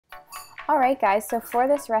Alright guys, so for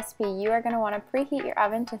this recipe you are going to want to preheat your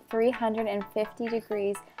oven to 350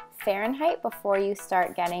 degrees Fahrenheit before you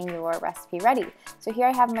start getting your recipe ready. So here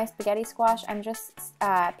I have my spaghetti squash. I'm just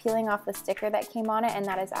peeling off the sticker that came on it, and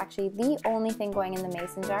that is actually the only thing going in the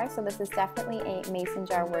mason jar, so this is definitely a mason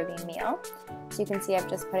jar worthy meal. So you can see I've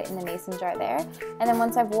just put it in the mason jar there, and then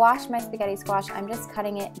once I've washed my spaghetti squash, I'm just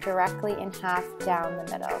cutting it directly in half down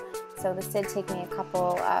the middle. So this did take me a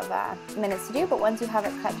couple of minutes to do, but once you have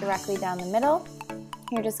it cut directly down the middle,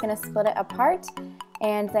 you're just going to split it apart,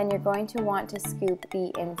 and then you're going to want to scoop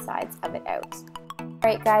the insides of it out.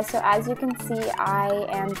 Alright guys, so as you can see, I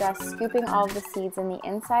am just scooping all of the seeds and the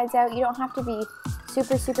insides out. You don't have to be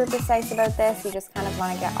super precise about this. You just kind of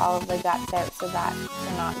want to get all of the guts out so that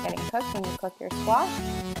you're not getting cooked when you cook your squash.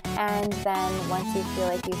 And then once you feel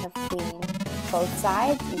like you have cleaned both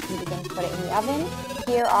sides, you can begin to put it in the oven.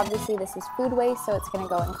 Here, obviously, this is food waste, so it's going to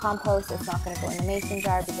go in compost. It's not going to go in the mason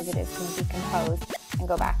jar because it is going to decompose and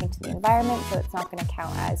go back into the environment, so it's not going to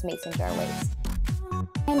count as mason jar waste.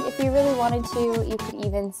 And if you really wanted to, you could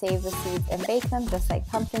even save the seeds and bake them, just like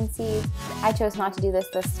pumpkin seeds. I chose not to do this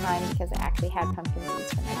time because I actually had pumpkin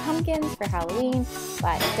seeds for my pumpkins for Halloween,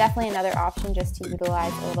 but definitely another option just to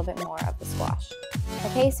utilize a little bit more of the squash.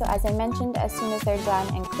 Okay, so as I mentioned, as soon as they're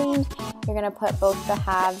done and cleaned, you're going to put both the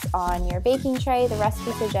halves on your baking tray. The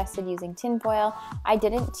recipe suggested using tin foil. I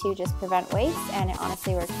didn't, to just prevent waste, and it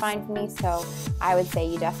honestly worked fine for me, so I would say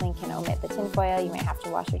you definitely can omit the tin foil. You might have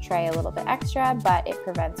to wash your tray a little bit extra, but it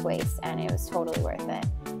prevents waste and it was totally worth it.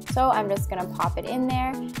 So I'm just going to pop it in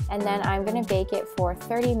there, and then I'm going to bake it for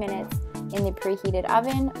 30 minutes in the preheated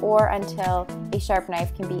oven, or until a sharp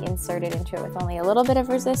knife can be inserted into it with only a little bit of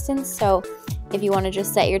resistance. So if you want to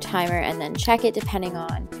just set your timer and then check it depending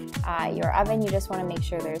on your oven, you just want to make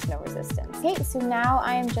sure there's no resistance. Okay, so now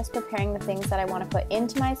I am just preparing the things that I want to put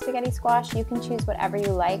into my spaghetti squash. You can choose whatever you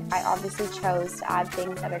like. I obviously chose to add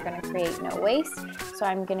things that are going to create no waste, so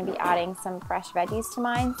I'm going to be adding some fresh veggies to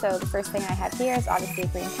mine. So the first thing I have here is obviously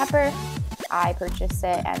green pepper. I purchased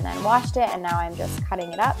it and then washed it, and now I'm just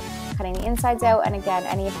cutting it up, cutting the insides out. And again,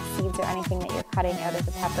 any of the seeds or anything that you're cutting out of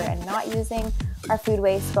the pepper and not using are food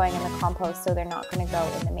waste going in the compost, so they're not going to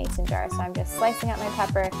go in the mason jar. So I'm just slicing up my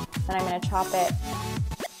pepper, then I'm going to chop it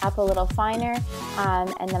up a little finer,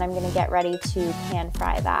 and then I'm going to get ready to pan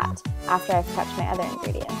fry that after I've prepped my other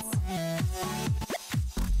ingredients.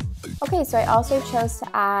 Okay, so I also chose to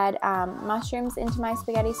add mushrooms into my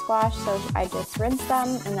spaghetti squash, so I just rinse them,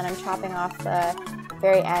 and then I'm chopping off the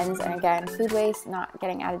very ends, and again, food waste, not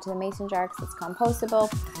getting added to the mason jar because it's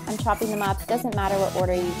compostable. I'm chopping them up. It doesn't matter what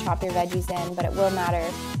order you chop your veggies in, but it will matter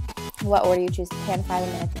what order you choose to pan fry them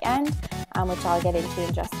in at the end, which I'll get into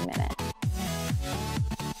in just a minute.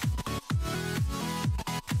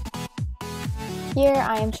 Here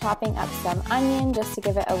I am chopping up some onion just to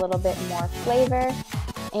give it a little bit more flavor.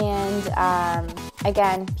 And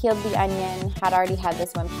again, peeled the onion, had already had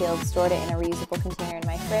this one peeled, stored it in a reusable container in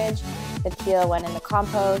my fridge. The peel went in the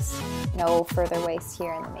compost, no further waste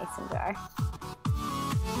here in the mason jar.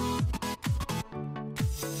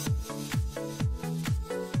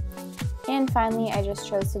 And finally, I just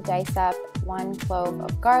chose to dice up 1 clove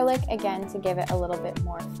of garlic, again to give it a little bit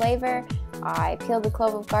more flavor. I peeled the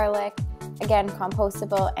clove of garlic, again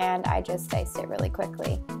compostable, and I just diced it really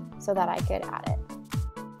quickly so that I could add it.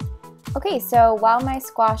 Okay, so while my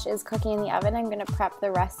squash is cooking in the oven, I'm going to prep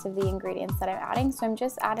the rest of the ingredients that I'm adding. So I'm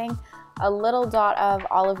just adding a little dot of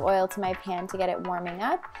olive oil to my pan to get it warming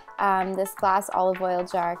up. This glass olive oil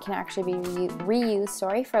jar can actually be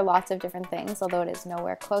reused for lots of different things, although it is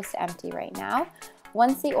nowhere close to empty right now.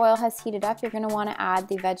 Once the oil has heated up, you're going to want to add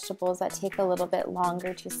the vegetables that take a little bit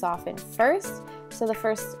longer to soften first. So the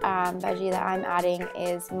first veggie that I'm adding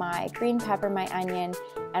is my green pepper, my onion,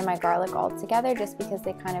 and my garlic all together, just because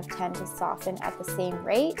they kind of tend to soften at the same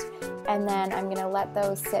rate. And then I'm going to let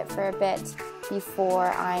those sit for a bit before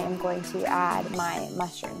I am going to add my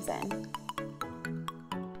mushrooms in.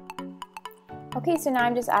 Okay, so now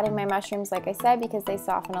I'm just adding my mushrooms, like I said, because they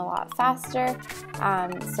soften a lot faster.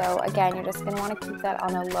 So again, you're just going to want to keep that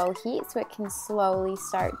on a low heat so it can slowly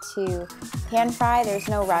start to pan fry. There's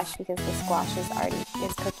no rush because the squash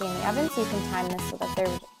is cooking in the oven, so you can time this so that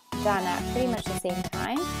they're done at pretty much the same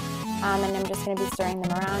time. And I'm just going to be stirring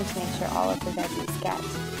them around to make sure all of the veggies get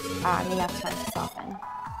enough time to soften.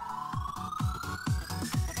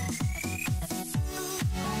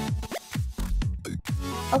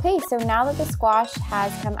 Okay, so now that the squash has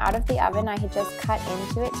come out of the oven, I had just cut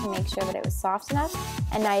into it to make sure that it was soft enough,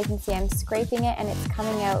 and now you can see I'm scraping it and it's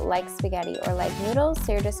coming out like spaghetti or like noodles.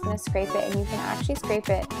 So you're just going to scrape it, and you can actually scrape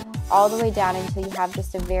it all the way down until you have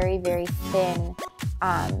just a very thin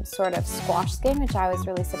sort of squash skin, which I was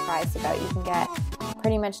really surprised about. You can get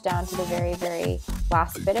pretty much down to the very, very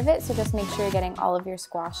last bit of it, so just make sure you're getting all of your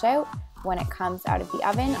squash out when it comes out of the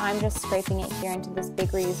oven. I'm just scraping it here into this big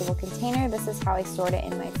reusable container. This is how I stored it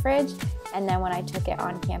in my fridge, and then when I took it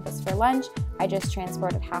on campus for lunch, I just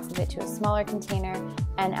transported half of it to a smaller container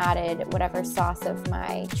and added whatever sauce of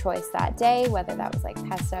my choice that day, whether that was like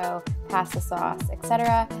pesto, pasta sauce,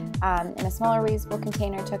 etc. In a smaller reusable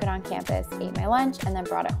container, took it on campus, ate my lunch, and then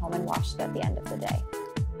brought it home and washed it at the end of the day.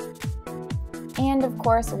 And of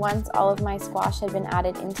course, once all of my squash had been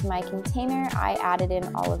added into my container, I added in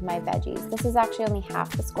all of my veggies. This is actually only half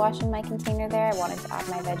the squash in my container there. I wanted to add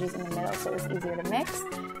my veggies in the middle so it was easier to mix.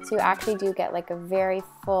 So you actually do get like a very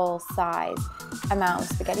full size amount of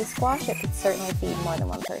spaghetti squash. It could certainly feed more than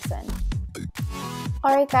one person.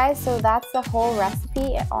 Alright guys, so that's the whole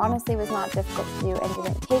recipe. It honestly was not difficult to do and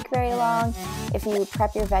didn't take very long. If you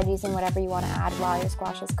prep your veggies and whatever you want to add while your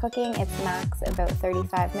squash is cooking, it's max about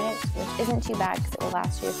 35 minutes, which isn't too bad because it will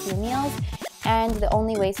last you a few meals. And the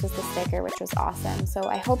only waste was the sticker, which was awesome. So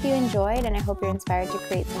I hope you enjoyed, and I hope you're inspired to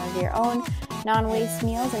create some of your own non-waste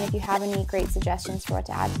meals. And if you have any great suggestions for what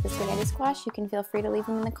to add to the spaghetti squash, you can feel free to leave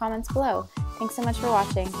them in the comments below. Thanks so much for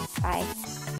watching. Bye.